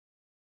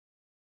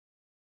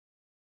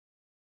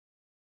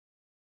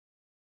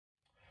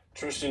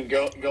Tristan,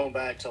 going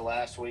back to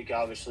last week,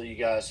 obviously you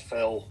guys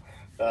fell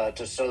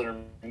to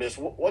Southern Miss.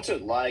 What's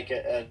it like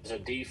as a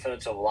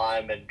defensive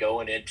lineman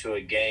going into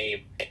a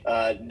game,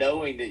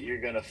 knowing that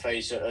you're going to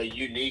face a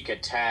unique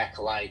attack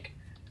like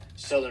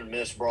Southern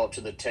Miss brought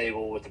to the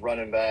table with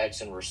running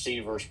backs and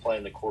receivers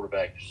playing the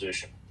quarterback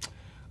position?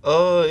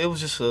 It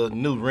was just a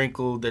new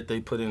wrinkle that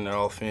they put in their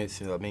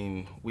offense. I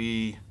mean,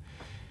 we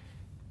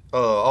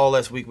all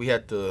last week we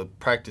had to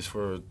practice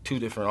for two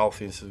different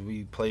offenses.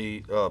 We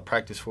played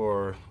practice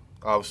for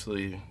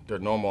obviously their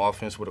normal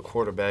offense with a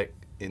quarterback,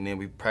 and then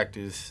we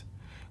practiced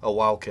a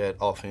wildcat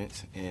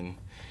offense, and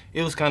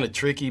it was kind of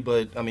tricky.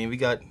 But I mean, we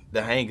got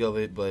the hang of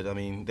it. But I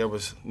mean, there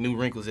was new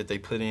wrinkles that they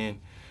put in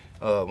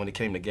when it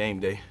came to game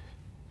day.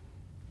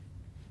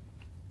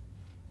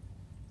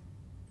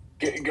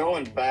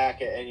 Going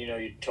back, and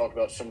you talked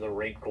about some of the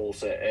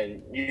wrinkles,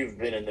 and you've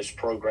been in this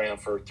program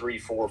for 3,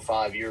 4,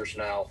 5 years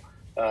now.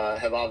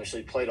 Have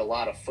obviously played a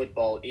lot of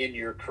football in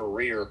your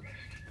career.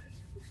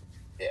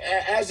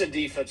 As a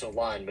defensive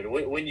lineman,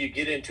 when you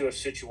get into a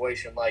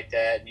situation like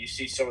that and you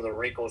see some of the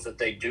wrinkles that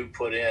they do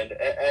put in,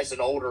 as an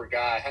older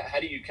guy,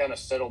 how do you kind of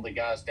settle the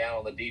guys down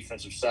on the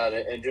defensive side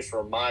and just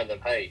remind them,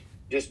 hey,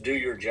 just do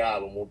your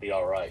job and we'll be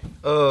all right?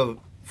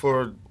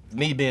 For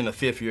me being a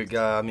fifth year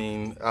guy, I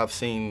mean, I've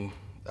seen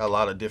a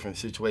lot of different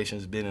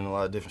situations, been in a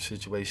lot of different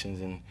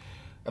situations, and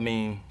I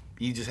mean,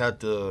 you just have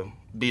to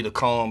be the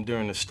calm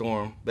during the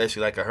storm,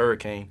 basically like a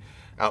hurricane.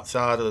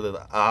 Outside of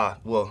the eye,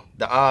 well,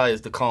 the eye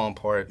is the calm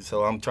part,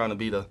 so I'm trying to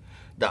be the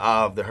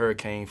eye of the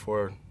hurricane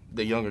for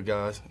the younger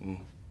guys and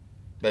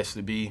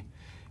basically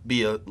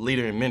be a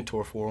leader and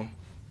mentor for them.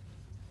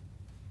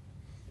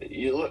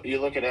 You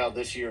look at how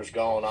this year's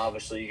gone.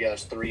 Obviously, you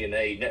guys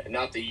 3-8,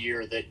 not the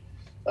year that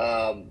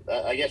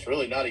I guess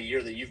really not a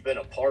year that you've been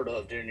a part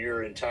of during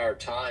your entire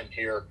time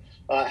here.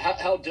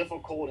 How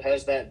difficult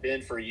has that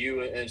been for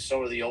you and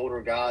some of the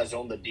older guys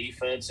on the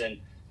defense? And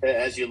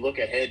as you look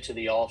ahead to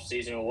the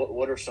offseason,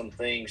 what are some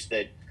things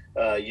that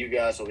you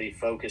guys will be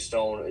focused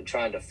on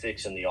trying to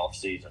fix in the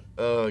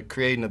offseason?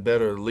 Creating a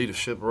better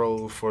leadership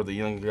role for the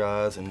younger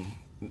guys and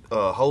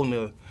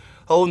holding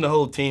the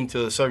whole team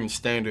to a certain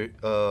standard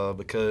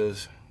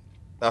because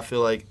I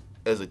feel like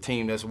as a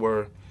team that's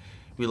where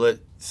we let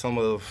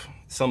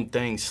some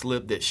things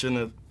slip that shouldn't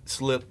have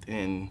slipped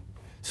and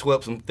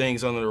swept some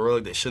things under the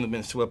rug that shouldn't have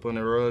been swept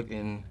under the rug,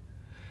 and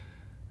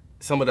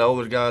some of the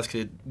older guys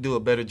could do a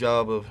better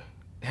job of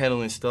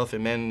handling stuff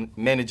and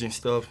managing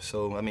stuff.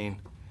 So I mean,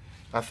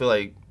 I feel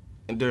like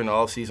during the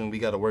off season we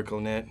got to work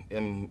on that,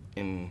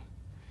 and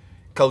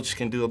coaches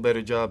can do a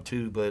better job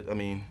too. But I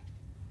mean,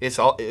 it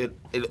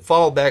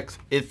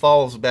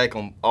falls back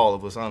on all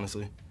of us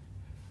honestly.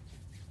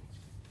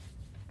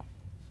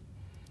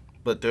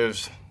 But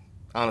there's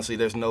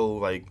no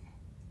like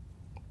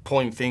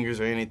pointing fingers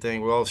or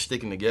anything. We're all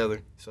sticking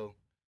together. So